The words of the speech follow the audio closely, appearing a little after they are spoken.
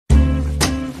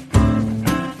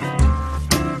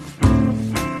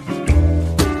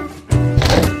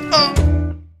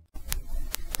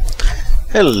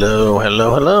Hello,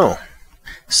 hello, hello.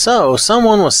 So,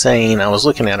 someone was saying, I was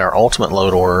looking at our ultimate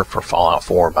load order for Fallout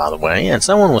 4, by the way, and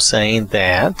someone was saying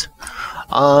that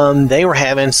they were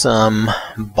having some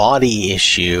body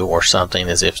issue or something,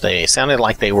 as if they sounded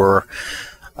like they were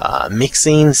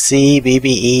mixing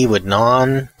CBBE with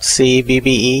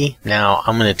non-CBBE. Now,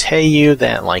 I'm going to tell you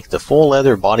that, like, the full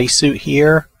leather bodysuit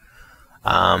here,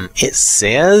 it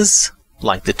says,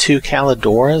 like, the two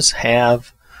Caladoras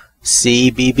have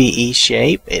CBBE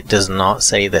shape. It does not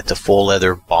say that the full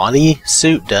leather body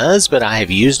suit does, but I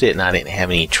have used it and I didn't have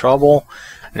any trouble.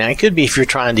 Now it could be if you're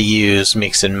trying to use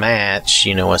mix and match,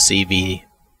 you know, a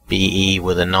CBBE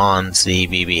with a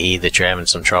non-CBBE that you're having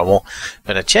some trouble.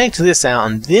 But I checked this out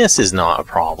and this is not a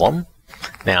problem.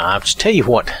 Now I'll just tell you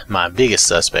what my biggest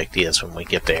suspect is when we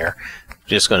get there. I'm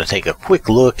just going to take a quick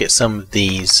look at some of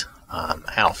these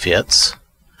outfits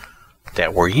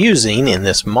that we're using in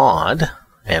this mod.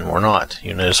 And we're not,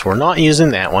 you notice we're not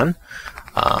using that one,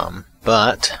 and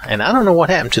I don't know what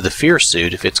happened to the fear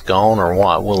suit, if it's gone or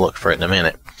what. We'll look for it in a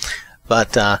minute.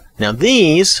 But now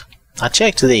these, I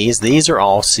checked these are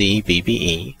all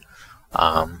CBBE.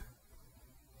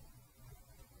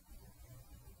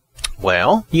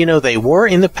 Well, you know, they were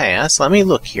in the past. Let me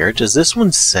look here. Does this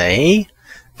one say?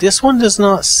 This one does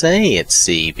not say it's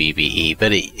CBBE,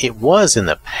 but it was in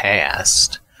the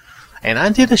past. And I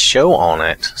did a show on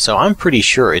it, so I'm pretty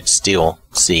sure it's still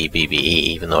CBBE,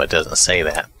 even though it doesn't say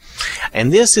that.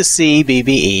 And this is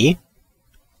CBBE,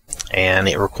 and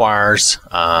it requires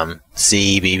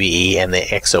CBBE and the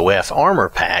XOF armor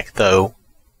pack, though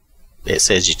it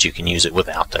says that you can use it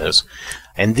without those.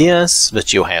 And this,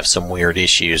 but you'll have some weird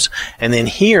issues. And then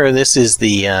here, this is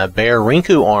the Bear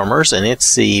Rinku armors, and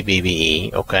it's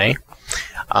CBBE, okay?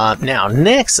 Now,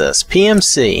 Nexus,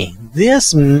 PMC,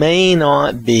 this may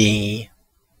not be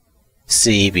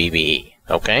CBBE,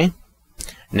 okay?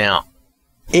 Now,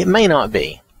 it may not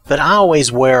be, but I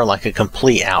always wear like a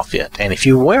complete outfit, and if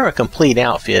you wear a complete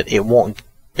outfit, it won't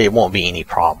be any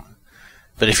problem.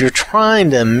 But if you're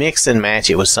trying to mix and match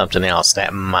it with something else,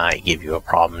 that might give you a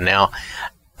problem. Now,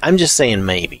 I'm just saying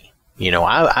maybe. You know,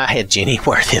 I had Jenny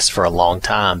wear this for a long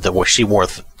time, where she wore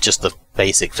just the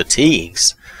basic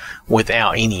fatigues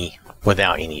without any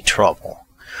trouble.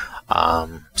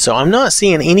 So I'm not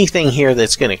seeing anything here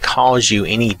that's going to cause you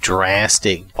any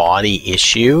drastic body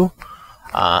issue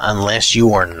unless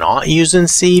you are not using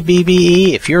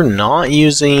CBBE. If you're not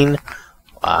using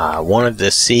one of the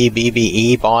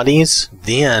CBBE bodies,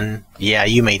 then yeah,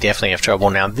 you may definitely have trouble.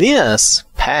 Now this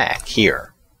pack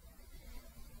here,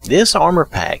 this armor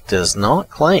pack does not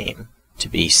claim to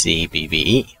be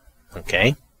CBBE,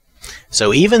 okay?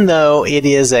 So even though it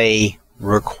is a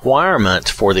requirement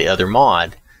for the other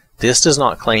mod, this does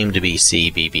not claim to be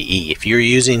CBBE. If you're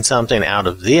using something out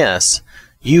of this,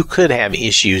 you could have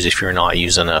issues if you're not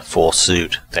using a full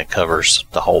suit that covers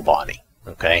the whole body,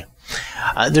 okay?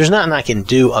 There's nothing I can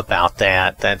do about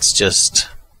that. That's just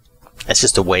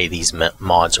the way these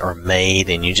mods are made,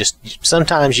 and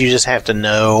sometimes you just have to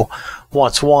know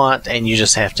what's what, and you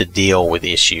just have to deal with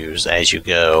issues as you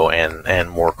go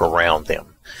and work around them.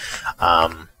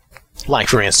 Like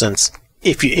for instance,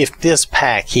 if this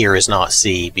pack here is not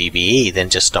CBBE, then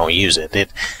just don't use it.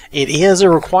 It is a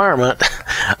requirement,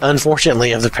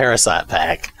 unfortunately, of the Parasite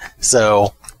pack.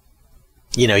 So,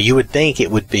 you know, you would think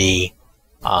it would be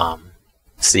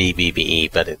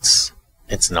CBBE, but it's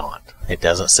not. It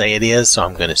doesn't say it is, so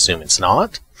I'm going to assume it's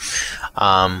not.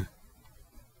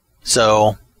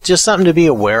 So just something to be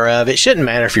aware of. It shouldn't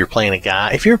matter if you're playing a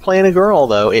guy. If you're playing a girl,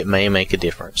 though, it may make a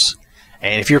difference.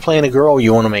 And if you're playing a girl,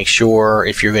 you want to make sure,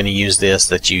 if you're going to use this,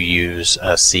 that you use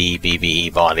a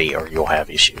CBBE body, or you'll have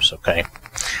issues, okay?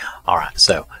 Alright,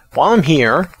 so while I'm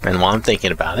here, and while I'm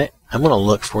thinking about it, I'm going to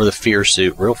look for the fear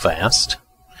suit real fast.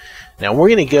 Now we're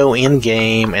going to go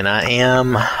in-game, and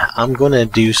I'm going to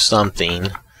do something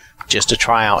just to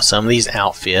try out some of these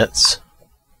outfits.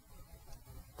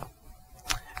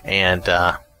 And,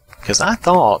 because I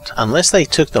thought, unless they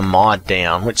took the mod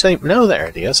down, which no, there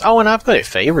it is. Oh, and I've got it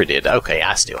favorited. Okay,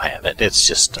 I still have it. It's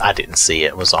just, I didn't see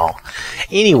it, was all.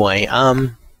 Anyway,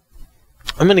 I'm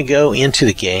going to go into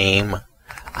the game.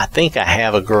 I think I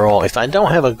have a girl. If I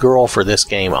don't have a girl for this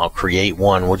game, I'll create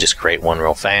one. We'll just create one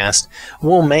real fast.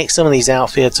 We'll make some of these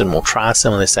outfits, and we'll try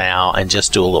some of this out, and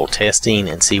just do a little testing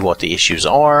and see what the issues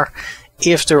are.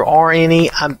 If there are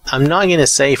any, I'm not going to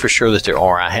say for sure that there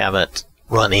are. I haven't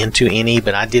run into any,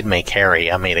 but I did make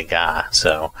Harry. I made a guy,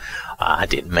 so I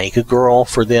didn't make a girl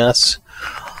for this.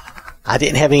 I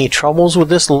didn't have any troubles with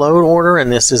this load order, and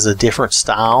this is a different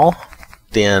style.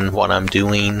 than what I'm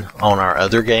doing on our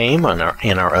other game,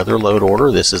 in our other load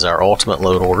order. This is our ultimate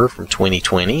load order from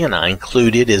 2020, and I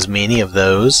included as many of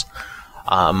those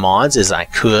mods as I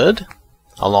could,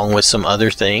 along with some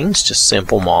other things, just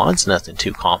simple mods, nothing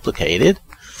too complicated.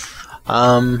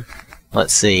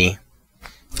 Let's see.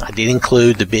 I did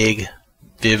include the big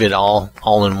Vivid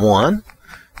all-in-one.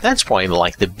 That's probably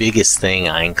like the biggest thing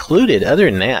I included. Other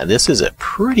than that, this is a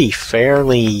pretty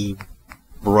fairly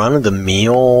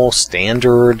run-of-the-mill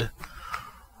standard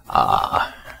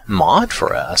mod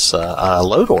for us, a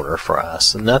load order for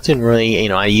us. Nothing really,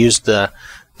 I used the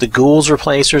ghouls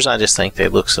replacers. I just think they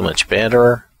look so much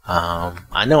better.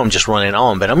 I know I'm just running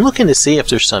on, but I'm looking to see if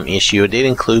there's some issue. It did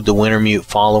include the Wintermute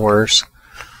followers.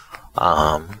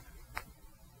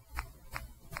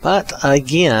 But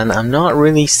again, I'm not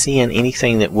really seeing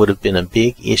anything that would have been a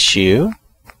big issue.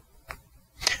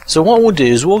 So what we'll do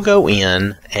is we'll go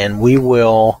in and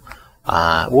we'll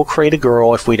create a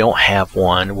girl if we don't have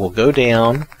one. We'll go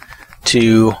down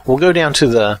to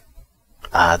the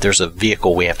there's a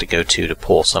vehicle we have to go to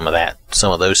pull some of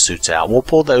those suits out. We'll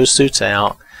pull those suits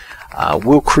out.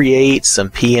 We'll create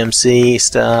some PMC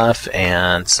stuff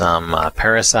and some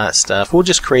parasite stuff. We'll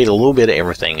just create a little bit of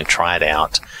everything and try it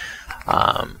out.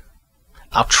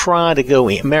 I'll try to go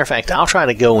in. Matter of fact, I'll try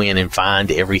to go in and find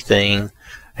everything,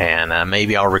 and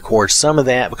maybe I'll record some of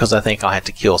that because I think I'll have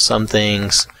to kill some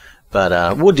things.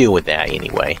 But we'll deal with that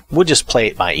anyway. We'll just play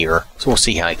it by ear, so we'll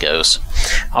see how it goes.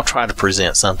 I'll try to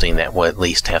present something that will at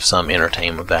least have some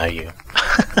entertainment value.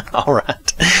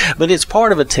 Alright. But it's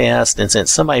part of a test, and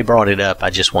since somebody brought it up, I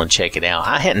just want to check it out.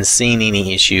 I hadn't seen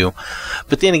any issue,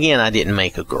 but then again, I didn't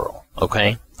make a girl.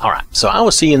 Okay? Alright, so I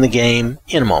will see you in the game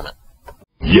in a moment.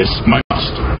 Yes, my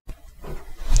master.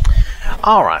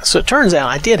 Alright, so it turns out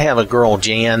I did have a girl,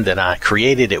 Jan, that I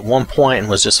created at one point and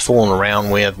was just fooling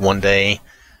around with one day.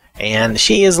 And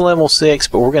she is level 6,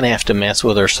 but we're going to have to mess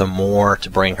with her some more to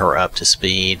bring her up to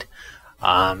speed.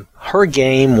 Her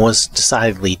game was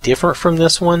decidedly different from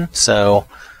this one, so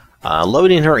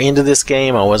loading her into this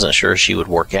game, I wasn't sure she would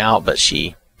work out, but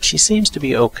she seems to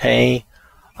be okay.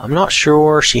 I'm not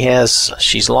sure.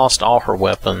 She's lost all her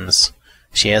weapons.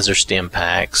 She has her stim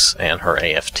packs and her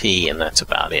AFT, and that's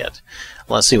about it.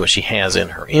 Let's see what she has in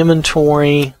her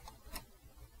inventory.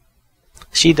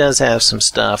 She does have some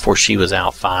stuff where she was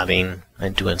out fighting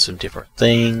and doing some different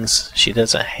things. She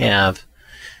doesn't have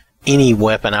any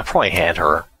weapon. I probably had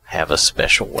her have a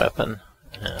special weapon.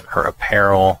 And her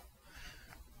apparel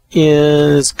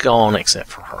is gone except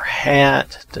for her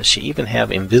hat. Does she even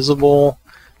have invisible?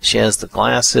 She has the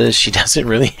glasses. She doesn't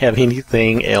really have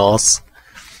anything else.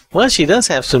 Well, she does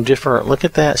have some different... Look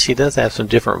at that. She does have some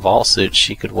different vault suits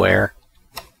she could wear.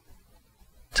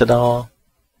 Ta-da.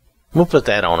 We'll put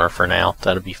that on her for now.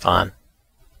 That'll be fine.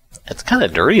 It's kind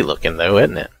of dirty looking though,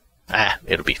 isn't it?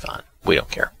 It'll be fine. We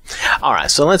don't care. Alright,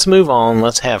 so let's move on.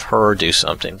 Let's have her do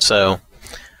something. So,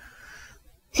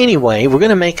 anyway, we're going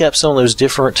to make up some of those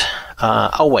different...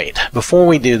 oh wait, before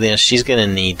we do this, she's going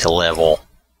to need to level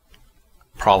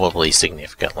probably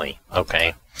significantly.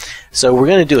 Okay, so we're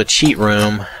going to do a cheat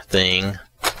room thing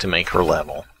to make her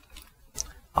level.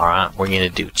 Alright, we're going to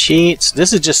do cheats.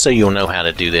 This is just so you'll know how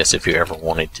to do this if you ever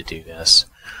wanted to do this.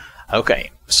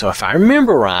 Okay, so if I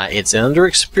remember right, it's under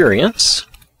experience,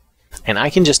 and I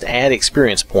can just add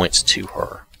experience points to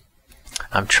her.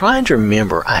 I'm trying to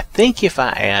remember. I think if I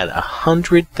add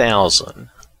 100,000,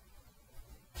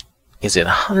 is it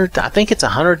 100? I think it's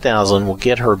 100,000 will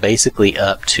get her basically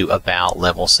up to about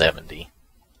level 70.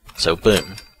 So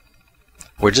boom.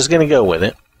 We're just going to go with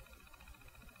it.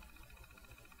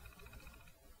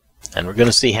 And we're going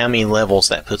to see how many levels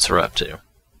that puts her up to.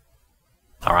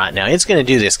 Alright, now it's going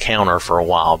to do this counter for a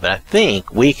while, but I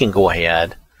think we can go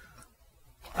ahead.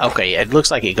 Okay, it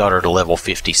looks like it got her to level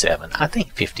 57. I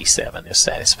think 57 is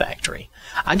satisfactory.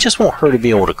 I just want her to be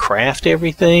able to craft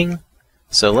everything.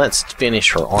 So let's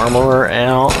finish her armorer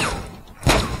out.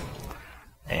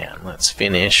 And let's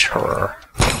finish her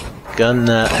gun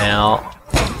nut out.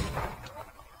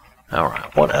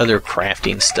 Alright, what other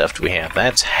crafting stuff do we have?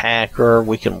 That's hacker.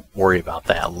 We can worry about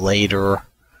that later.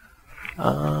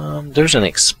 There's an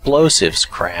explosives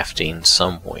crafting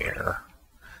somewhere.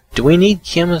 Do we need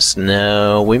chemist?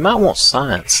 No. We might want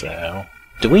science, though.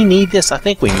 Do we need this? I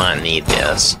think we might need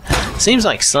this. Seems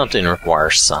like something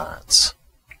requires science.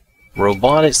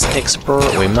 Robotics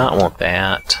expert. We might want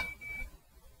that.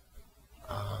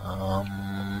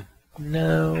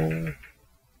 No.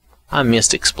 I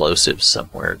missed explosives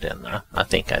somewhere, didn't I? I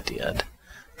think I did.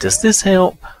 Does this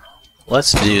help?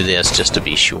 Let's do this just to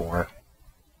be sure.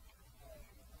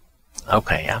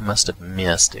 Okay, I must have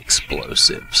missed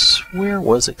explosives. Where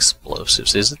was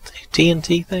explosives? Is it the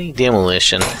TNT thing?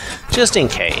 Demolition. Just in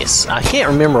case. I can't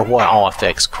remember what all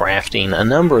affects crafting. A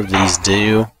number of these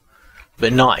do,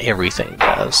 but not everything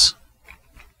does.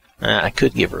 I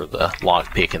could give her the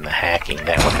lockpick and the hacking.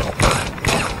 That would help her.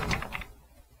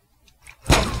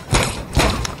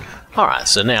 Alright,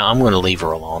 so now I'm going to leave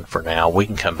her alone for now. We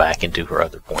can come back and do her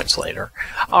other points later.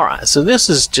 Alright, so this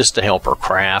is just to help her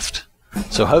craft.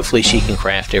 So hopefully she can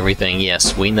craft everything.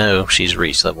 Yes, we know she's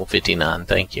reached level 59.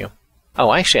 Thank you.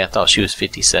 Oh, actually I thought she was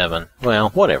 57. Well,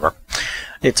 whatever.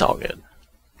 It's all good.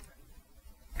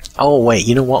 Oh, wait,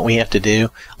 you know what we have to do?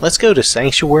 Let's go to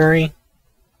Sanctuary.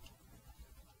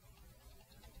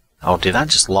 Oh, did I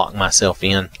just lock myself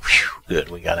in? Whew, good,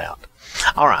 we got out.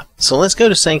 Alright, so let's go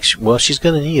to Sanctuary. Well, she's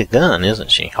going to need a gun,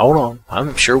 isn't she? Hold on.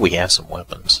 I'm sure we have some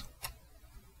weapons.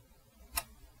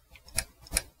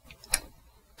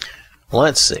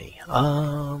 Let's see.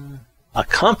 A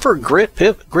comfort grip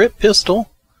pistol.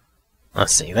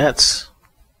 Let's see, that's...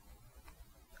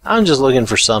 I'm just looking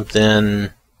for something...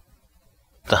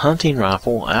 The hunting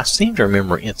rifle, I seem to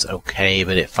remember it's okay,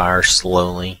 but it fires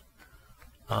slowly.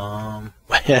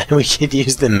 We could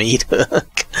use the meat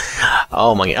hook.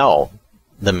 Oh my... Oh,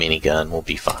 the minigun will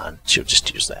be fine. She'll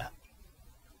just use that.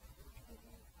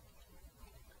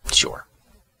 Sure.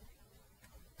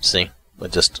 See?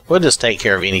 We'll just take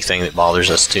care of anything that bothers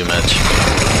us too much.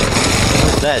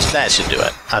 That should do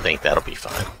it. I think that'll be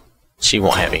fine. She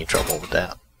won't have any trouble with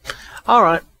that.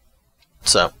 Alright.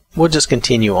 So, we'll just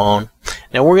continue on.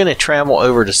 Now we're going to travel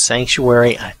over to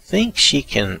Sanctuary. I think she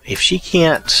can... If she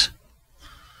can't...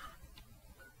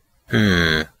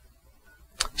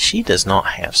 She does not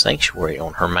have Sanctuary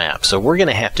on her map. So we're going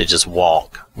to have to just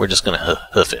walk. We're just going to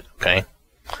hoof it, okay?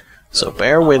 So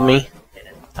bear with me.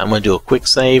 I'm going to do a quick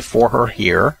save for her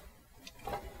here,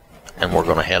 and we're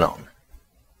going to head on.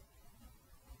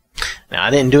 Now,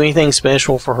 I didn't do anything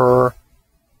special for her.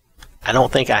 I don't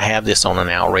think I have this on an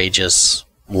outrageous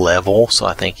level, so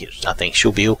I think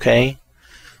she'll be okay.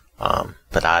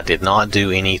 But I did not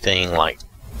do anything like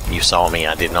you saw me.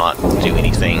 I did not do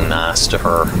anything nice to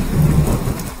her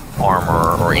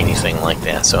armor or anything like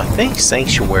that. So I think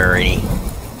Sanctuary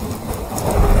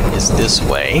is this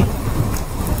way.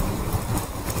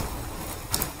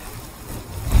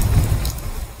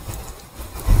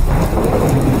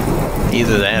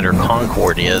 Either that or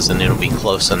Concord is, and it'll be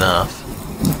close enough.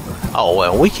 Oh,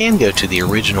 well, we can go to the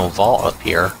original vault up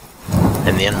here,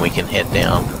 and then we can head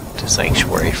down to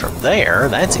Sanctuary from there.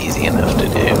 That's easy enough to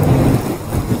do.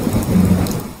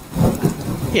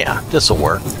 Yeah, this'll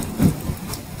work.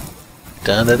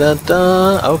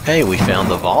 Dun-dun-dun-dun. Okay, we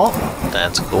found the vault.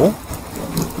 That's cool.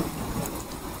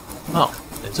 Oh,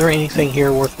 is there anything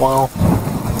here worthwhile?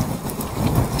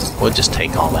 We'll just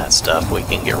take all that stuff. We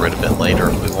can get rid of it later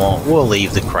if we want. We'll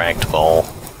leave the cracked bowl.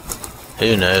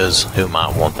 Who knows who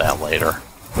might want that later.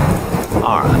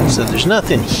 Alright, so there's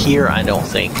nothing here I don't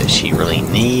think that she really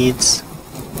needs.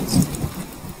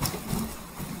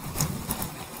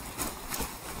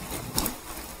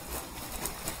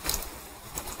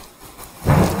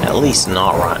 At least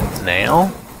not right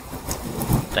now.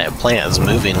 That plant is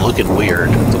moving, looking weird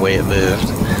the way it moved.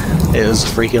 It was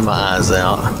freaking my eyes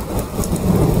out.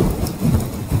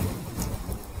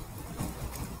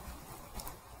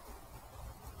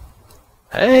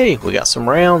 Hey, we got some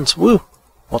rounds. Woo!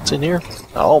 What's in here?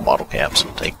 Oh, bottle caps.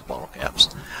 We'll take the bottle caps.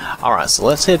 Alright, so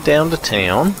let's head down to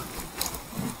town.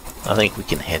 I think we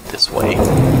can head this way.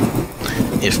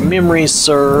 If memory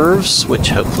serves, which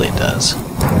hopefully it does.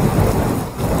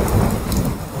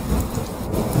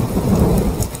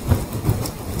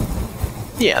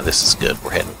 Yeah, this is good.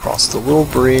 We're heading across the little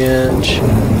bridge.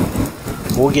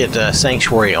 We'll get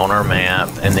Sanctuary on our map,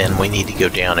 and then we need to go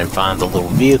down and find the little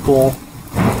vehicle.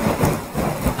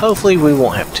 Hopefully we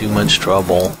won't have too much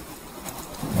trouble.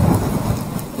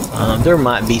 There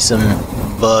might be some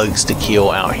bugs to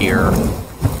kill out here.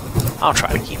 I'll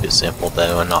try to keep it simple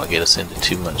though and not get us into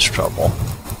too much trouble.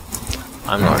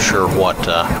 I'm not sure what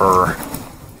her...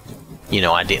 You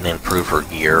know, I didn't improve her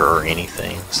gear or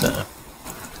anything, so...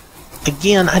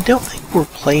 Again, I don't think we're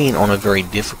playing on a very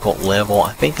difficult level.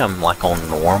 I think I'm like on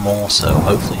normal, so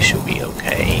hopefully she'll be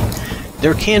okay.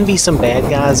 There can be some bad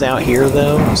guys out here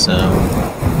though, so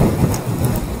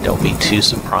don't be too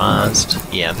surprised.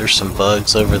 Yeah, there's some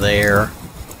bugs over there.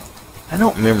 I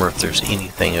don't remember if there's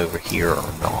anything over here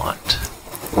or not.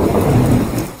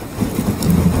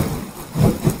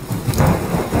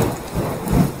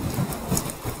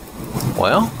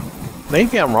 Well,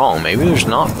 maybe I'm wrong. Maybe there's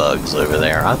not bugs over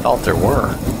there. I thought there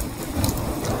were.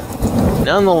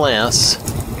 Nonetheless,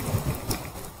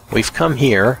 we've come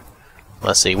here.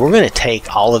 let's see, we're going to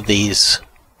take all of these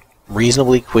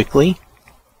reasonably quickly.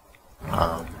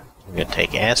 We're going to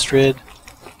take Astrid.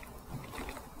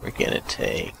 We're going to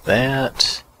take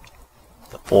that.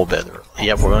 The full better.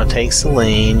 Yep, we're going to take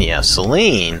Celine. Yeah,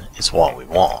 Celine is what we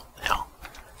want now.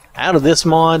 Out of this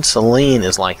mod, Celine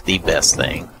is like the best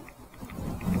thing.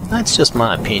 That's just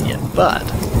my opinion, but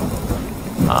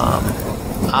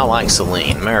I like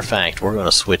Celine. Matter of fact, we're going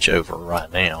to switch over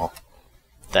right now.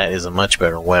 That is a much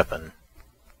better weapon.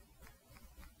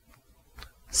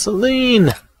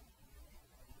 Celine!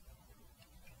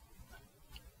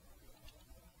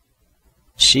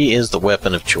 She is the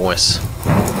weapon of choice.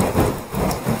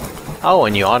 Oh,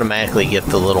 and you automatically get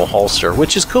the little holster,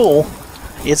 which is cool.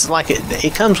 It's like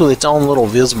it comes with its own little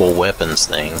visible weapons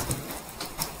thing.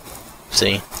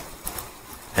 See?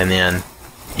 And then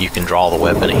you can draw the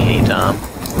weapon at any time.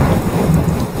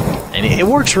 And it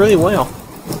works really well.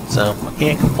 So, I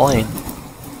can't complain.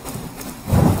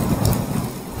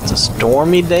 It's a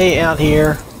stormy day out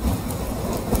here.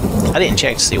 I didn't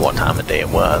check to see what time of day it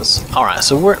was. Alright,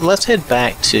 so let's head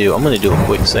back to... I'm going to do a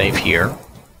quick save here.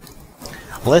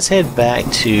 Let's head back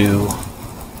to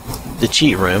the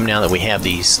cheat room now that we have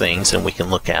these things and we can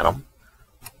look at them.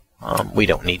 We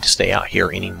don't need to stay out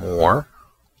here anymore.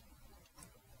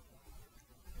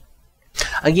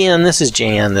 Again, this is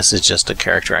Jan. This is just a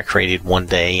character I created one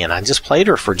day, and I just played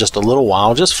her for just a little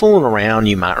while, just fooling around.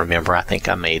 You might remember, I think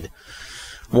I made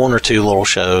 1 or 2 little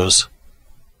shows.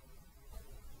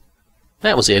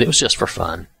 That was it. It was just for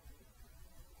fun.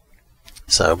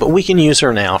 So, but we can use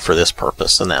her now for this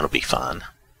purpose, and that'll be fine.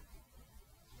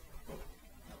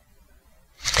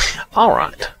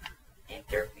 Alright.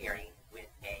 Interfering with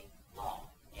a law.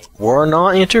 We're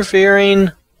not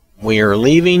interfering. We are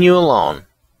leaving you alone.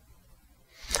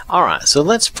 Alright, so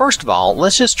let's, first of all,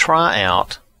 let's just try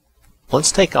out,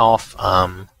 let's take off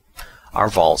our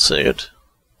vault suit.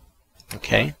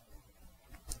 Okay.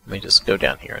 Let me just go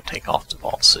down here and take off the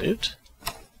vault suit.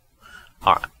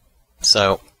 Alright,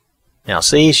 so, now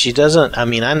see, she doesn't, I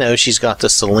mean, I know she's got the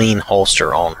Celine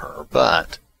holster on her,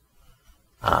 but,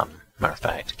 matter of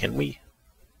fact, can we...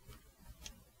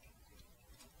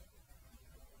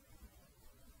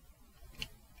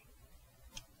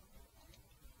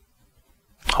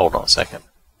 Hold on a second.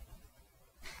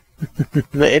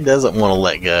 It doesn't want to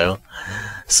let go.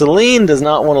 Celine does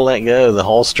not want to let go. The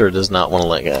holster does not want to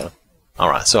let go.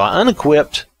 Alright, so I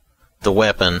unequipped the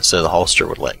weapon so the holster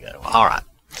would let go. Alright,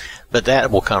 but that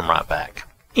will come right back.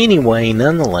 Anyway,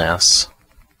 nonetheless,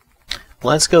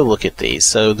 let's go look at these.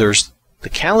 So there's the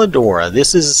Calidora.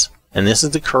 This is the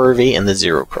curvy and the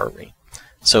zero curvy.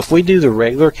 So if we do the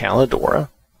regular Calidora,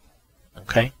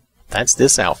 okay, that's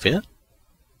this outfit.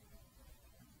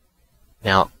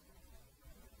 Now,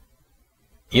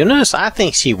 you'll notice I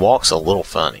think she walks a little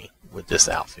funny with this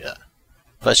outfit.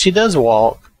 But she does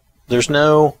walk. There's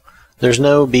no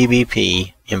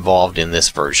BBP involved in this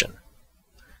version.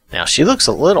 Now, she looks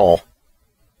a little...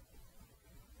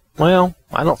 Well,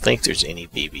 I don't think there's any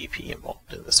BBP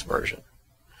involved in this version.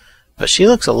 But she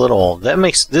looks a little...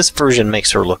 This version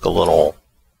makes her look a little...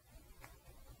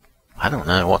 I don't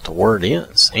know what the word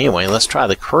is. Anyway, let's try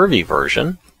the curvy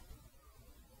version.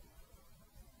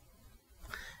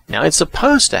 Now, it's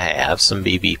supposed to have some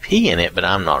BBP in it, but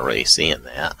I'm not really seeing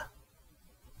that.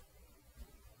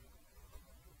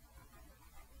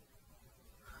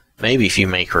 Maybe if you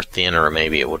make her thinner,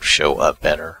 maybe it would show up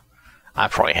better. I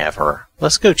probably have her...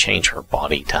 Let's go change her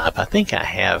body type. I think I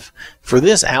have... For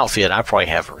this outfit, I probably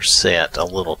have her set a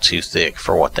little too thick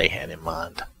for what they had in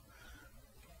mind.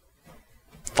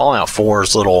 Fallout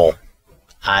 4's little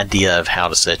idea of how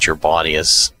to set your body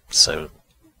is so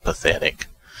pathetic.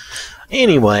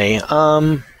 Anyway,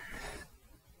 and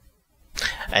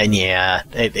yeah,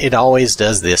 it always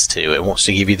does this too. It wants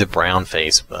to give you the brown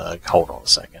face bug. Hold on a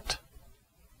second.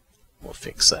 We'll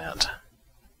fix that.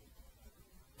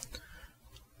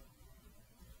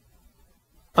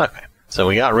 Okay, so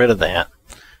we got rid of that.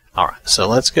 Alright, so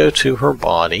let's go to her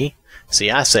body. See,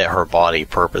 I set her body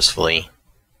purposefully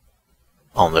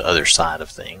on the other side of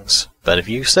things. But if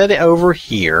you set it over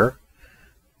here,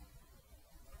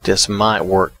 this might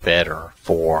work better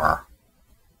for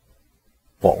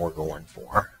what we're going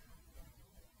for.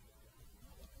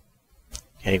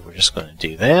 Okay, we're just going to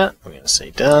do that. We're going to say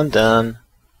done, done,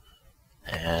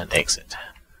 and exit.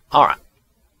 Alright.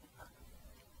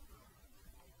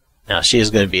 Now she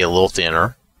is going to be a little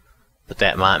thinner, but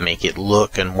that might make it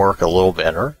look and work a little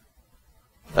better.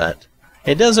 But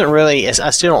it doesn't really, I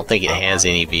still don't think it has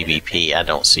any BBP. I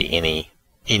don't see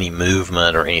any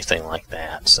movement or anything like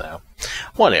that, so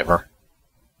whatever.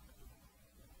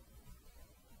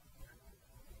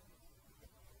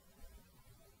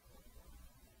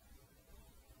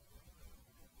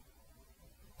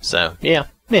 So, yeah,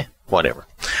 whatever.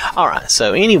 Alright,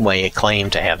 so anyway, it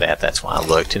claimed to have that. That's why I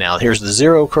looked. Now, here's the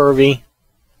zero curvy.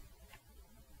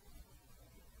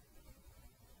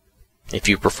 If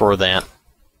you prefer that.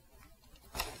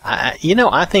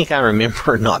 I think I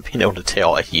remember not being able to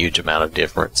tell a huge amount of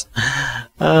difference.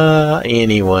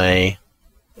 Anyway,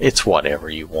 it's whatever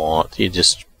you want. You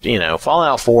just,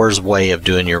 Fallout 4's way of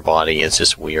doing your body is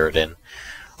just weird, and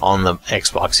on the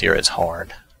Xbox here it's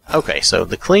hard. Okay, so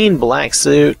the clean black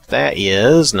suit, that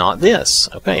is not this.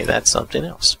 Okay, that's something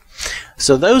else.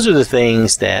 So those are the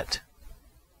things that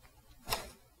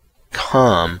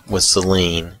come with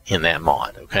Celine in that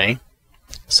mod, okay?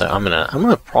 So I'm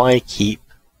gonna probably keep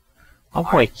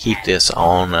this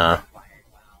on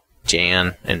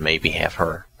Jan and maybe have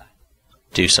her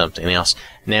do something else.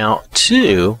 Now,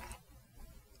 2,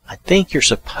 I think you're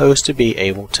supposed to be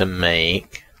able to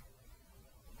make.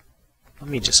 Let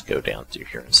me just go down through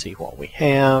here and see what we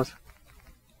have.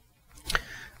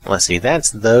 Let's see,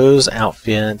 that's those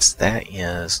outfits. That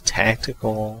is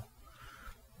tactical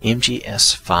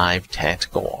MGS5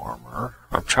 tactical armor.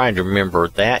 I'm trying to remember,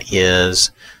 that is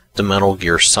the Metal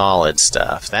Gear Solid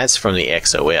stuff. That's from the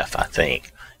XOF, I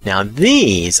think. Now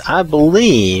these, I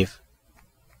believe,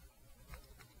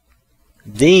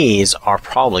 these are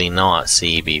probably not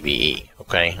CBBE.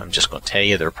 Okay, I'm just going to tell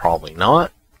you they're probably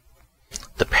not.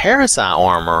 The Parasite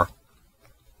armor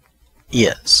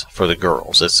is for the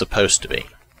girls. It's supposed to be.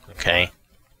 Okay.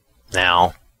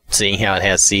 Now, see how it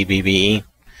has CBBE?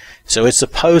 So it's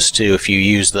supposed to if you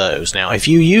use those. Now, if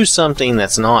you use something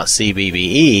that's not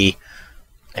CBBE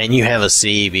and you have a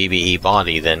CBBE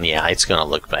body, then yeah, it's going to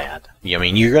look bad. I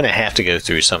mean, you're going to have to go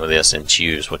through some of this and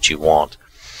choose what you want.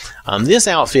 This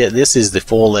outfit, this is the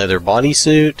full leather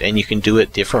bodysuit, and you can do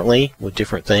it differently with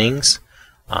different things.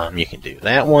 You can do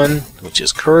that one, which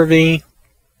is curvy.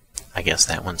 I guess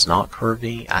that one's not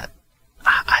curvy.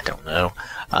 I don't know.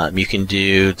 You can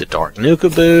do the dark Nuka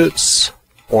boots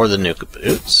or the Nuka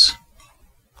boots.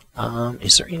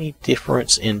 Is there any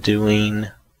difference in doing...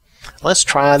 Let's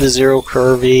try the zero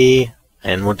curvy,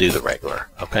 and we'll do the regular,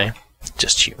 okay?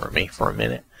 Just humor me for a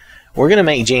minute. We're going to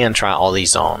make Jan try all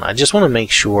these on. I just want to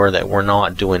make sure that we're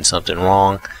not doing something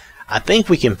wrong. I think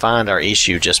we can find our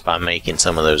issue just by making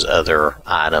some of those other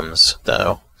items,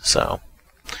 though. So,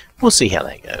 we'll see how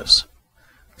that goes.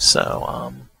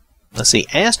 So, let's see.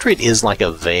 Astrid is like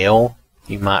a veil.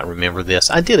 You might remember this.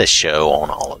 I did a show on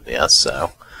all of this,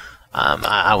 so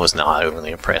I was not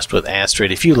overly impressed with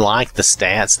Astrid. If you like the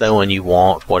stats, though, and you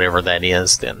want whatever that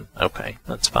is, then okay,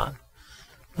 that's fine.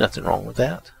 Nothing wrong with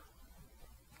that.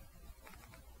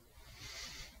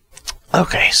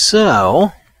 Okay,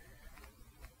 so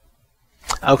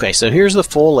here's the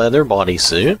full leather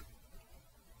bodysuit.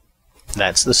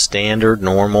 That's the standard,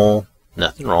 normal.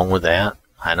 Nothing wrong with that.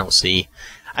 I don't see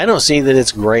that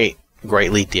it's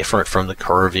greatly different from the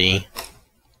curvy.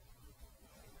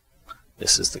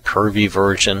 This is the curvy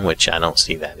version, which I don't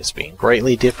see that as being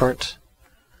greatly different.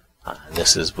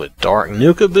 This is with dark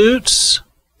Nuka boots,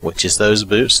 which is those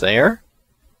boots there.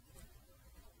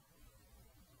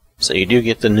 So you do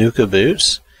get the Nuka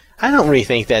boots. I don't really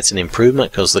think that's an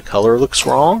improvement because the color looks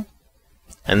wrong.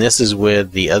 And this is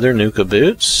with the other Nuka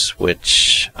boots,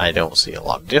 which I don't see a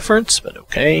lot of difference, but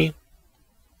okay.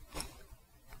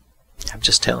 I'm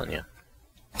just telling you.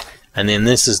 And then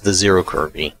this is the zero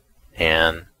curvy.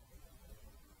 And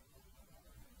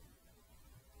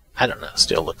I don't know,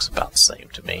 still looks about the same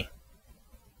to me.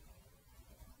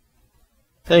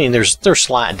 I mean, there's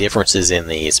slight differences in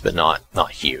these, but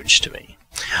not huge to me.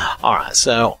 Alright,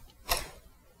 so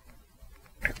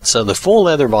the full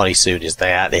leather bodysuit is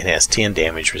that. It has 10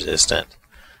 damage resistance.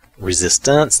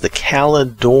 The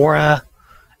Calidora,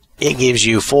 it gives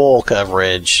you full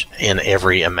coverage in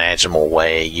every imaginable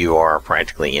way. You are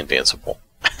practically invincible.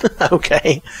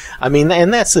 Okay? I mean,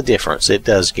 and that's the difference. It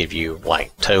does give you,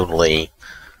 like, totally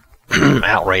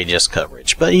outrageous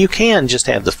coverage. But you can just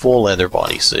have the full leather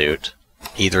bodysuit,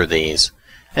 either of these,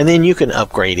 and then you can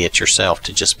upgrade it yourself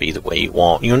to just be the way you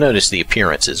want. You'll notice the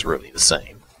appearance is really the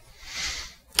same.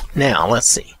 Now, let's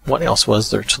see. What else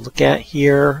was there to look at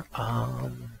here?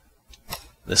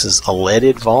 This is a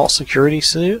leaded vault security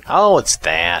suit. Oh, it's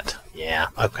that. Yeah,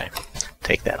 okay.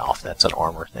 Take that off. That's an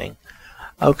armor thing.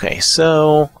 Okay,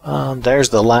 so there's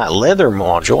the light leather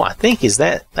module. I think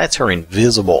that's her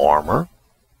invisible armor.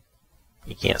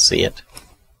 You can't see it.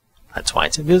 That's why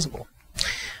it's invisible.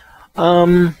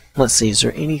 Let's see, is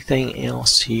there anything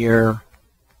else here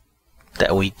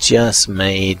that we just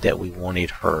made that we wanted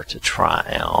her to try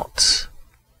out?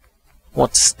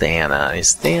 What's Thana?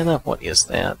 What is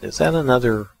that? Is that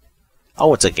another...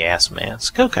 Oh, it's a gas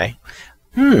mask. Okay.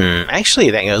 Actually,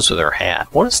 that goes with her hat.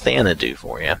 What does Thana do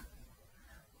for you?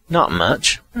 Not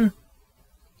much.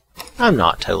 I'm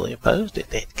not totally opposed.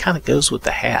 It kind of goes with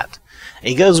the hat.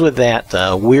 It goes with that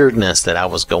weirdness that I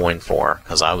was going for,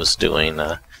 because I was doing...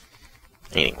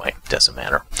 anyway, doesn't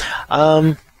matter.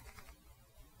 I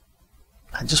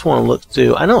just want to look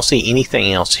through. I don't see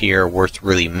anything else here worth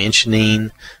really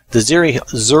mentioning. The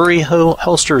Zuri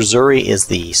holster. Zuri is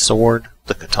the sword,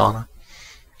 the katana.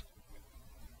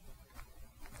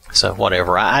 So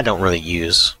whatever. I don't really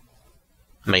use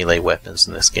melee weapons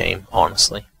in this game,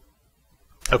 honestly.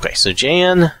 Okay, so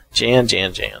Jan.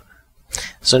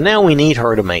 So now we need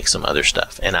her to make some other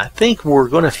stuff, and I think we're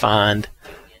going to find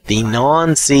the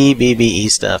non-CBBE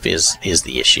stuff is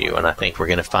the issue, and I think we're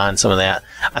going to find some of that.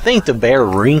 I think the Bear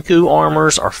Rinku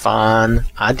armors are fine.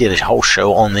 I did a whole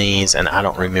show on these, and I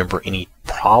don't remember any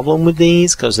problem with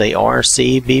these because they are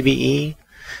CBBE.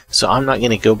 So I'm not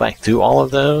going to go back through all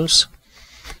of those.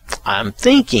 I'm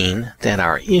thinking that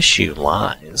our issue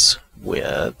lies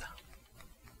with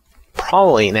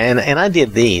probably, and I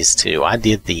did these too. I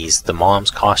did these, the mom's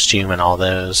costume and all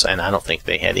those, and I don't think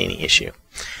they had any issue.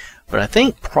 But I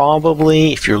think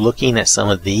probably if you're looking at some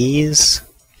of these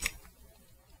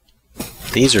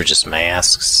are just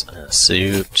masks, and a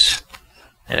suit,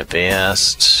 and a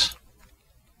vest.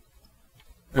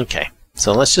 Okay,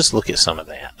 so let's just look at some of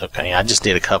that. Okay, I just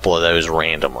did a couple of those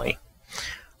randomly.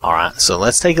 Alright, so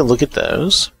let's take a look at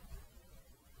those.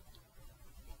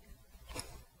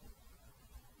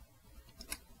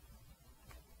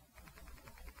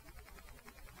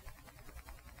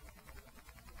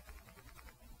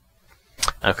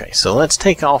 Okay, so let's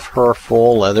take off her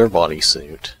full leather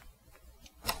bodysuit.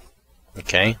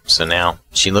 Okay, so now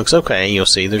she looks okay. You'll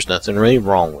see there's nothing really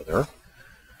wrong with her.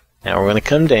 Now we're going to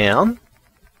come down.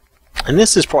 And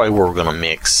this is probably where we're going to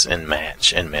mix and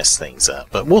match and mess things up.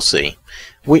 But we'll see.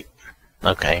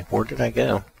 Okay, where did I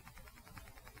go?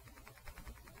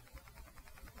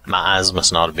 My eyes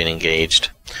must not have been engaged.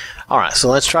 Alright, so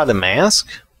let's try the mask.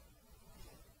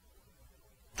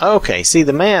 Okay, see,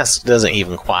 the mask doesn't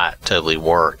even quite totally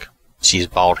work. She's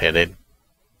bald-headed.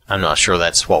 I'm not sure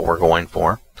that's what we're going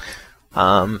for.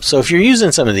 So if you're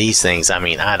using some of these things, I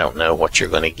mean, I don't know what you're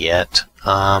going to get.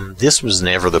 This was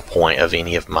never the point of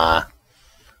any of my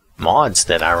mods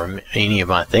that any of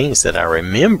my things that I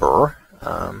remember.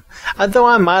 Though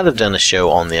I might have done a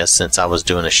show on this since I was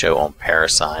doing a show on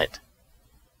Parasite.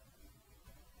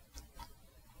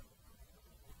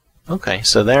 Okay,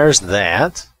 so there's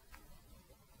that.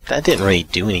 That didn't really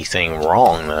do anything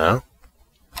wrong, though.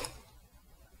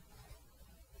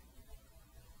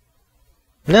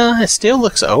 No, it still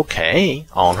looks okay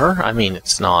on her. I mean,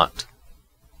 it's not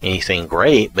anything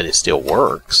great, but it still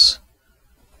works.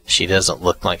 She doesn't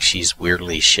look like she's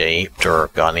weirdly shaped or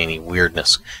got any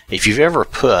weirdness. If you've ever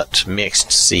put mixed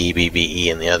CBBE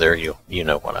in the other, you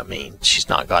know what I mean. She's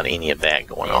not got any of that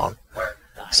going on.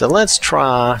 So let's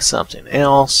try something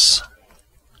else.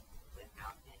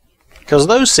 Because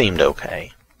those seemed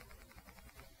okay.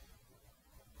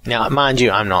 Now, mind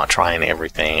you, I'm not trying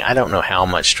everything. I don't know how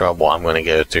much trouble I'm going to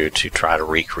go through to try to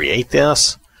recreate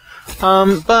this.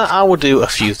 But I will do a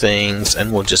few things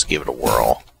and we'll just give it a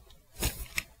whirl.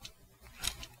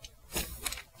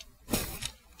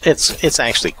 It's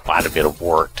actually quite a bit of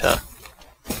work to,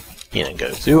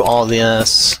 go through all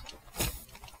this.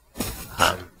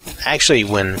 Actually,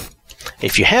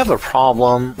 if you have a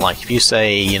problem, like if you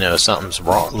say, something's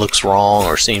wrong, looks wrong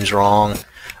or seems wrong,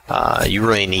 you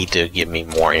really need to give me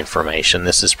more information.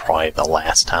 This is probably the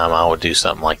last time I would do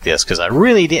something like this because I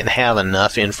really didn't have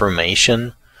enough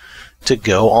information to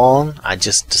go on. I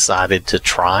just decided to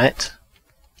try it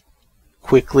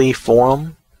quickly for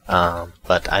them,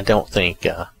 but I don't think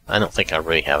I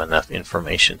really have enough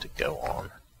information to go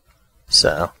on.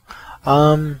 So,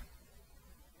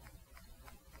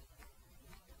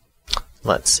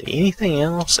 let's see, anything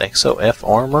else? XOF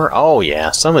armor? Oh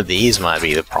yeah, some of these might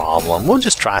be the problem. We'll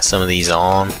just try some of these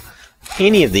on.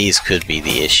 Any of these could be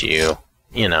the issue,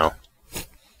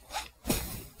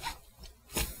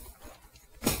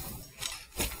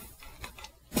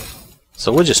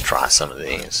 So we'll just try some of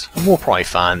these. And we'll probably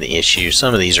find the issue.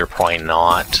 Some of these are probably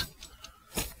not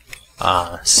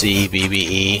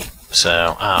CBBE,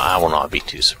 so I will not be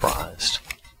too surprised.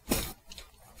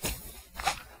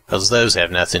 Because those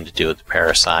have nothing to do with the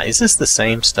Parasite. Is this the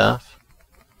same stuff?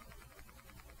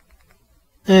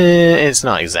 It's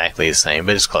not exactly the same,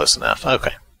 but it's close enough.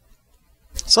 Okay.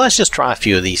 So let's just try a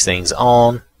few of these things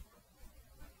on.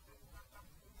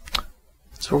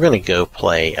 So we're going to go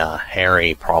play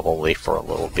Harry probably for a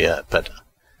little bit, but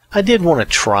I did want to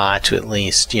try to at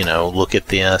least, look at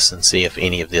this and see if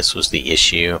any of this was the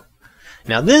issue.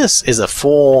 Now this is a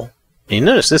full, you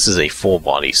notice this is a full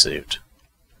body suit.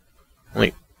 Let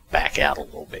me back out a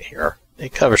little bit here.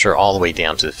 It covers her all the way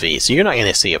down to the feet, so you're not going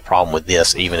to see a problem with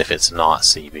this even if it's not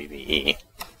CBBE.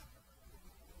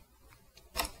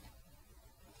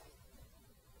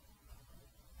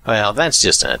 Well, that's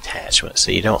just an attachment,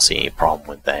 so you don't see any problem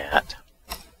with that.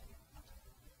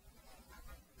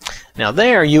 Now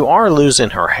there, you are losing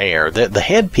her hair. The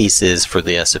headpieces for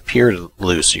this appear to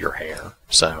lose your hair,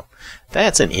 so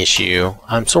that's an issue.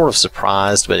 I'm sort of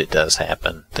surprised, but it does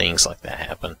happen. Things like that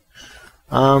happen.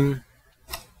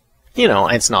 You know,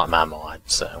 it's not my mod,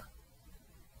 so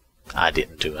I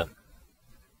didn't do it.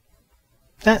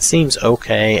 That seems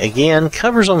okay. Again,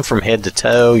 covers them from head to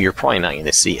toe. You're probably not going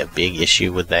to see a big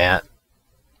issue with that.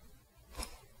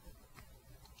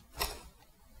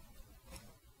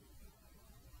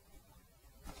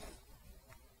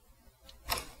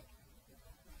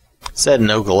 Said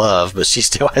no glove, but she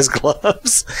still has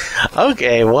gloves.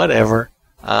 Okay, whatever.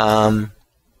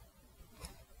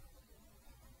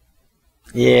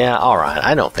 Yeah, alright.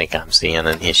 I don't think I'm seeing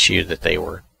an issue that they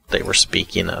were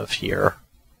speaking of here.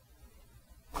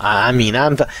 I mean,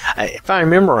 if I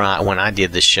remember right, when I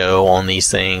did the show on these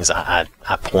things, I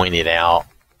pointed out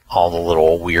all the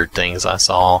little weird things I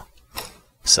saw.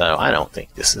 So I don't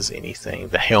think this is anything.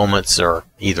 The helmets are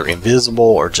either invisible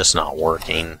or just not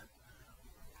working.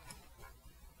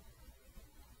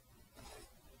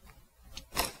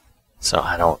 So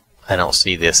I don't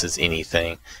see this as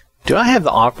anything. Do I have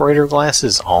the operator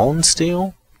glasses on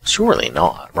still? Surely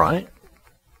not, right?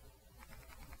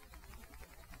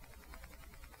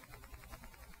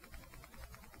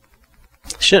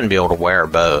 Shouldn't be able to wear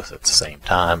both at the same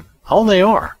time. Oh, they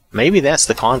are. Maybe that's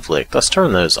the conflict. Let's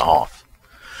turn those off.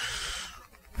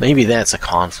 Maybe that's a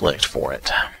conflict for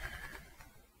it.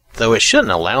 Though it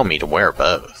shouldn't allow me to wear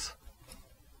both.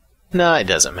 No, it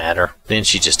doesn't matter. Then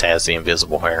she just has the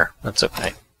invisible hair. That's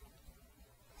okay.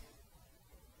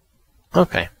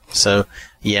 Okay, so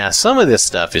yeah, some of this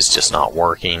stuff is just not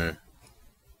working.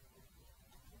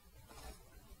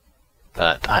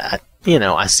 But I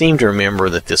seem to remember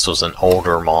that this was an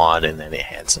older mod and that it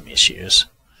had some issues.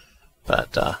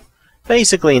 But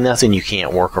basically nothing you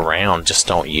can't work around. Just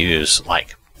don't use,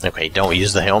 like, okay, don't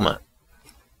use the helmet.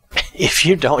 If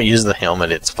you don't use the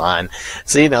helmet, it's fine.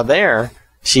 See, now there,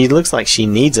 she looks like she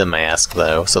needs a mask,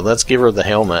 though. So let's give her the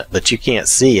helmet, but you can't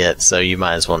see it, so you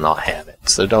might as well not have it.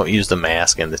 So don't use the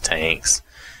mask and the tanks,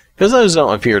 because those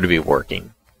don't appear to be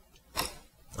working.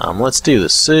 Let's do the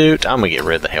suit. I'm going to get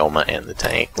rid of the helmet and the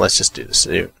tank. Let's just do the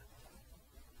suit.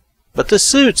 But the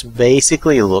suits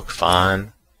basically look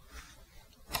fine.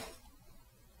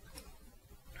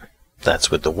 That's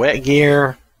with the wet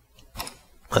gear.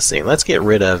 Let's see. Let's get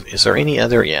rid of... Is there any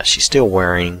other... Yeah, she's still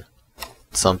wearing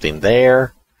something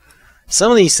there. Some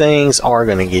of these things are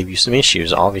going to give you some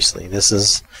issues, obviously. This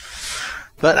is...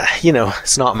 But,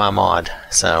 it's not my mod.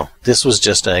 So, this was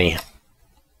just a...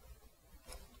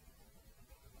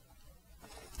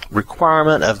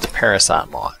 requirement of the Parasite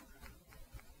mod.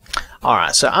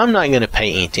 Alright, so I'm not going to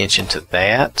pay any attention to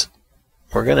that.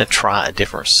 We're going to try a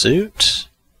different suit.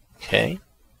 Okay.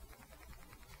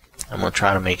 I'm going to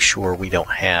try to make sure we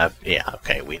don't have... Yeah,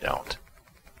 okay, we don't.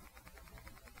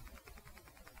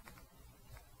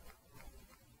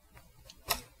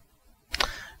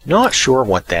 Not sure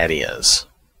what that is.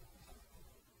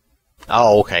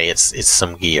 Oh, okay, it's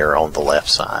some gear on the left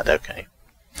side. Okay.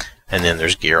 And then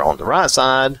there's gear on the right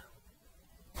side.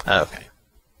 Okay.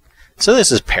 So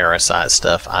this is Parasite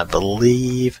stuff, I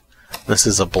believe. This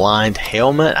is a blind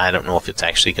helmet. I don't know if it's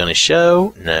actually going to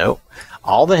show. No.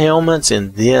 All the helmets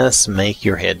in this make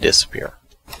your head disappear.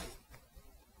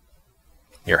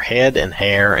 Your head and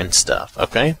hair and stuff.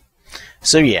 Okay.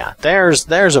 So yeah,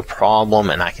 there's a problem,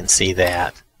 and I can see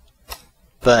that.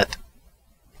 But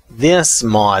this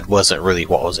mod wasn't really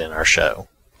what was in our show.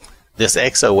 This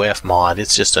XOF mod,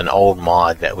 it's just an old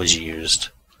mod that was used.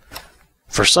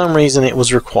 For some reason, it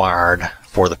was required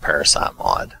for the Parasite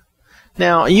mod.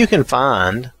 Now, you can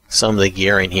find some of the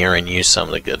gear in here and use some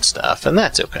of the good stuff, and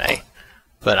that's okay.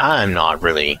 But I'm not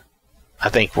really... I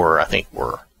think we're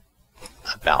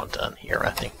about done here. I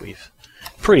think we've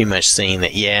pretty much seen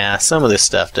that, yeah, some of this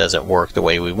stuff doesn't work the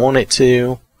way we want it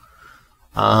to.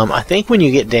 I think when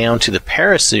you get down to the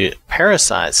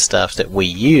Parasite stuff that we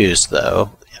use,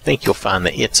 though, I think you'll find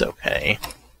that it's okay.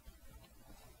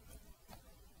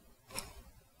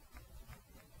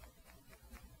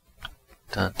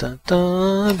 Dun, dun,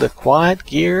 dun. The quiet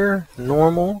gear,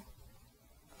 normal.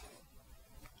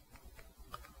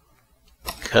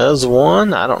 Cuz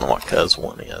 1? I don't know what Cuz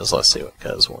 1 is. Let's see what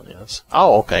Cuz 1 is.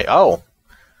 Oh, okay. Oh.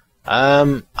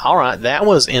 Alright, that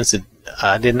was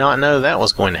I did not know that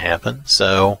was going to happen.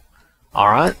 So,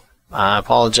 alright. I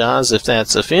apologize if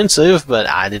that's offensive, but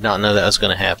I did not know that was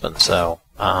going to happen. So,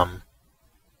 I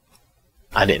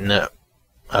didn't know.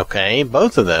 Okay,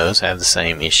 both of those have the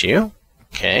same issue.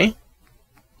 Okay.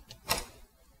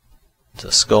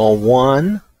 The skull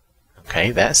 1.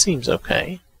 Okay, that seems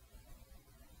okay.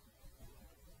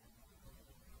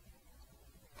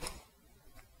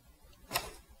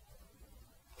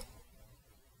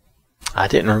 I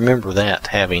didn't remember that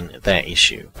having that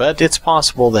issue, but it's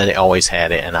possible that it always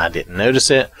had it and I didn't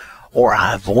notice it, or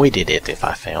I avoided it if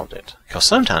I found it. Because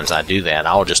sometimes I do that.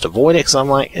 I'll just avoid it because I'm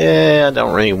like, I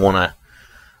don't really want to,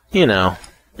 you know,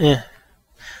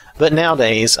 But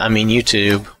nowadays, I mean,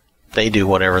 YouTube, they do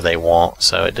whatever they want,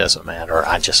 so it doesn't matter.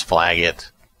 I just flag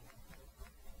it.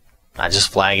 I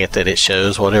just flag it that it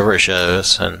shows whatever it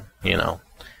shows, and, you know,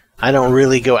 I don't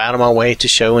really go out of my way to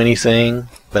show anything,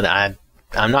 but I'm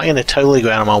not going to totally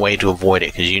go out of my way to avoid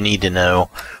it, because you need to know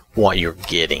what you're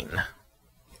getting.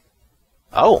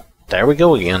 Oh, there we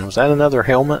go again. Was that another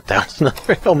helmet? That was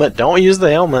another helmet. Don't use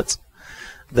the helmets.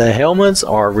 The helmets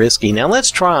are risky. Now let's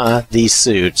try these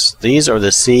suits. These are the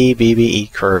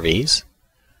CBBE Curvies,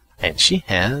 and she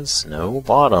has no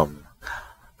bottom.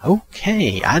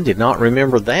 Okay, I did not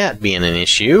remember that being an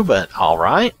issue, but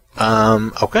alright.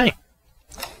 Okay.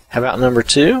 How about number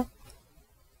 2?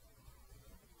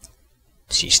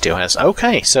 She still has...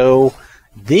 Okay, so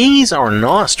these are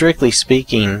not, strictly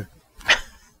speaking...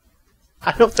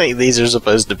 I don't think these are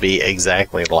supposed to be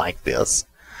exactly like this.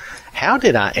 How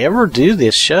did I ever do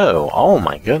this show? Oh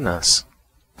my goodness.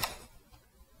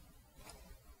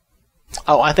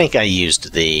 Oh, I think I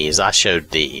used these. I showed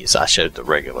these. I showed the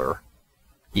regular.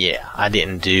 Yeah, I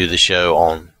didn't do the show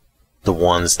on the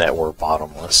ones that were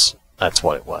bottomless. That's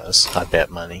what it was. I bet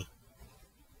money.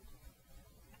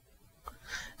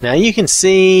 Now you can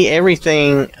see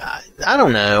everything. I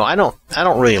don't know. I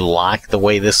don't really like the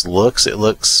way this looks. It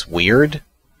looks weird.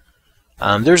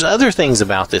 There's other things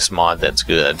about this mod that's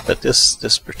good, but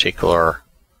this particular,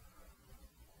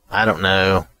 I don't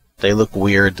know. They look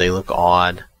weird. They look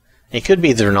odd. It could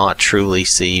be they're not truly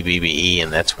CBBE,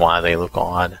 and that's why they look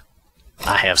odd.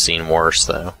 I have seen worse,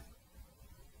 though.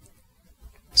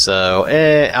 So,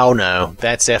 oh no,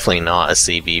 that's definitely not a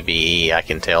CBBE. I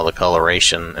can tell the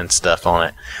coloration and stuff on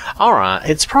it. Alright,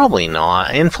 it's probably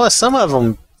not. And plus, some of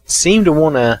them seem to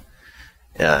want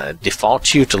to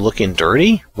default you to looking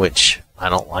dirty, which I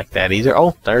don't like that either.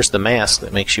 Oh, there's the mask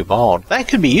that makes you bald. That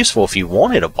could be useful if you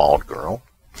wanted a bald girl.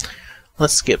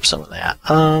 Let's skip some of that.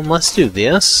 Let's do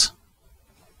this.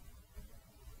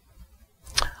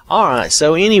 Alright,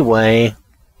 so anyway,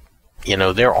 you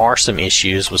know, there are some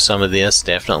issues with some of this,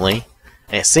 definitely.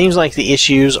 And it seems like the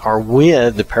issues are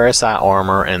with the Parasite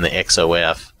Armor and the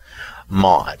XOF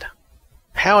mod.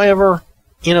 However,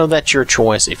 you know, that's your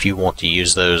choice if you want to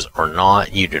use those or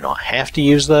not. You do not have to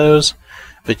use those.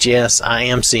 But yes, I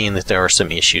am seeing that there are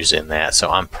some issues in that. So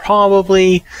I'm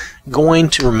probably going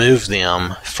to remove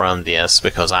them from this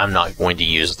because I'm not going to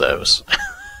use those.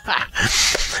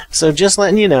 So just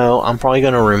letting you know, I'm probably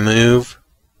going to remove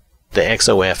the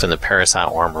XOF and the Parasite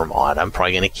Armor mod. I'm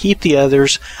probably going to keep the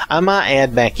others. I might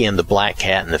add back in the Black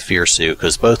Cat and the Fear Suit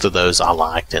because both of those I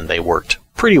liked and they worked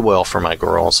pretty well for my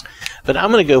girls. But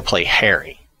I'm going to go play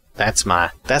Harry. That's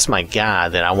my guy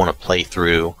that I want to play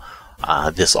through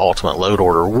this Ultimate Load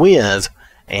Order with,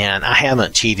 and I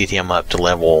haven't cheated him up to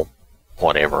level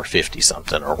whatever, 50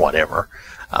 something or whatever.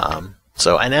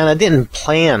 So, and I didn't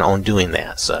plan on doing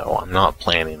that, so I'm not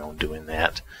planning on doing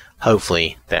that.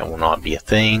 Hopefully that will not be a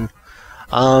thing.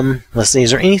 Let's see, is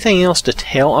there anything else to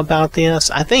tell about this?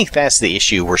 I think that's the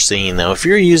issue we're seeing, though. If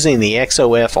you're using the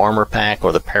XOF Armor Pack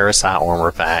or the Parasite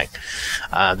Armor Pack,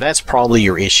 that's probably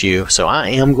your issue. So I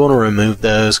am going to remove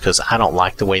those because I don't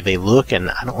like the way they look,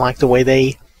 and I don't like the way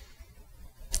they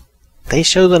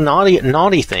show the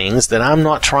naughty things that I'm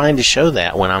not trying to show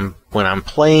that when I'm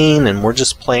playing and we're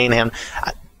just playing.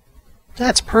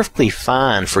 That's perfectly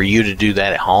fine for you to do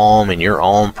that at home in your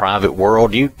own private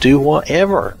world. You do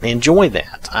whatever. Enjoy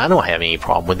that. I don't have any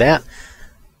problem with that.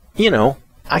 You know,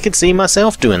 I could see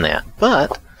myself doing that.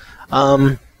 But,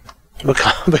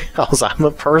 because I'm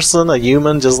a person, a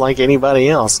human, just like anybody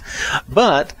else.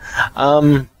 But,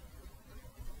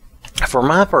 for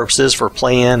my purposes, for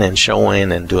playing and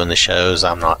showing and doing the shows,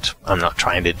 I'm not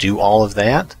trying to do all of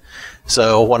that.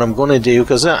 So what I'm going to do,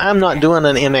 because I'm not doing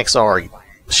an MXR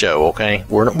show, okay?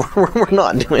 We're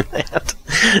not doing that.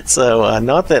 So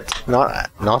not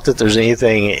that there's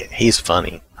anything. He's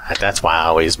funny. That's why I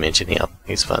always mention him.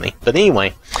 He's funny. But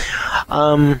anyway,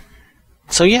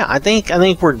 so yeah, I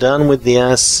think we're done with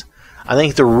this. I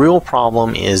think the real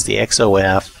problem is the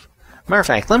XOF Matter of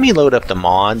fact, let me load up the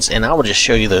mods, and I will just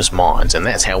show you those mods, and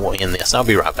that's how we'll end this. I'll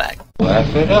be right back.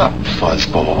 Laugh it up,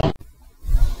 fuzzball.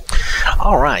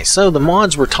 Alright, so the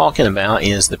mods we're talking about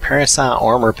is the Parasite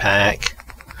Armor Pack,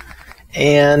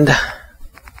 and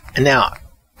now,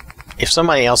 if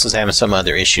somebody else is having some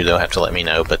other issue, they'll have to let me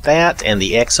know, but that and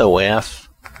the XOF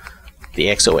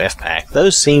pack,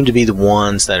 those seem to be the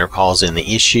ones that are causing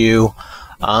the issue,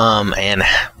 and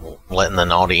letting the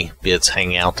naughty bits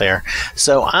hang out there.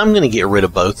 So I'm going to get rid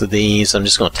of both of these. I'm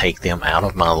just going to take them out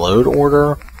of my load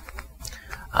order.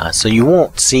 So you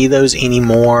won't see those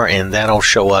anymore, and that'll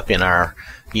show up in our,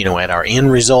 at our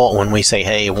end result when we say,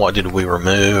 hey, what did we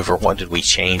remove or what did we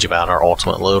change about our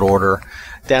ultimate load order?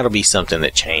 That'll be something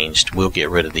that changed. We'll get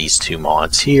rid of these two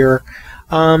mods here.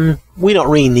 We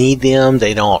don't really need them.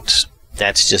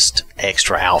 That's just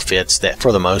extra outfits that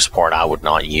for the most part I would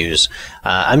not use.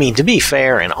 I mean, to be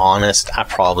fair and honest, I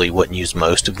probably wouldn't use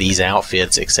most of these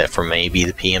outfits except for maybe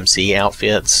the PMC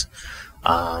outfits.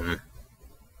 Let's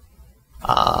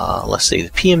see, the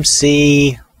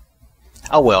PMC.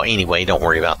 Oh well, anyway, don't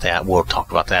worry about that. We'll talk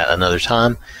about that another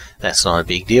time. That's not a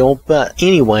big deal. But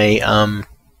anyway,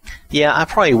 yeah, I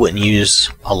probably wouldn't use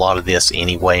a lot of this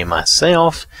anyway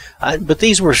myself, but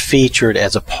these were featured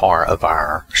as a part of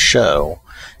our show.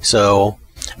 So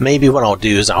maybe what I'll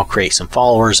do is I'll create some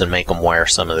followers and make them wear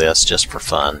some of this just for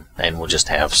fun, and we'll just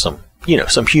have some,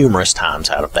 some humorous times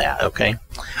out of that, okay?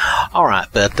 Alright,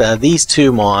 but these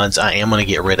two mods I am going to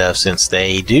get rid of since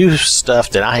they do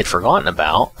stuff that I had forgotten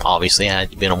about. Obviously, it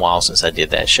had been a while since I did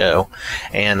that show,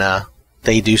 and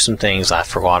they do some things I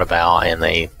forgot about, and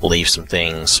they leave some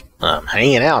things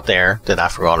hanging out there that I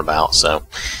forgot about. So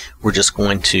we're just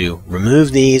going to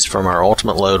remove these from our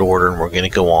ultimate load order, and we're going to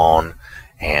go on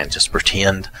and just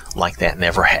pretend like that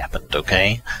never happened,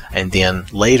 okay? And then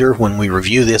later when we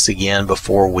review this again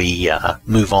before we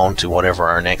move on to whatever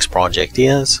our next project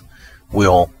is,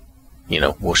 we'll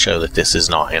show that this is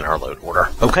not in our load order,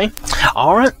 okay?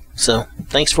 Alright, so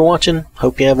thanks for watching.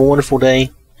 Hope you have a wonderful day,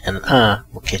 and I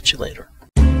will catch you later.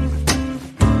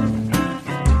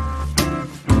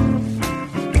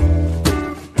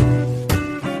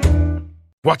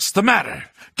 What's the matter?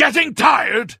 Getting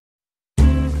tired?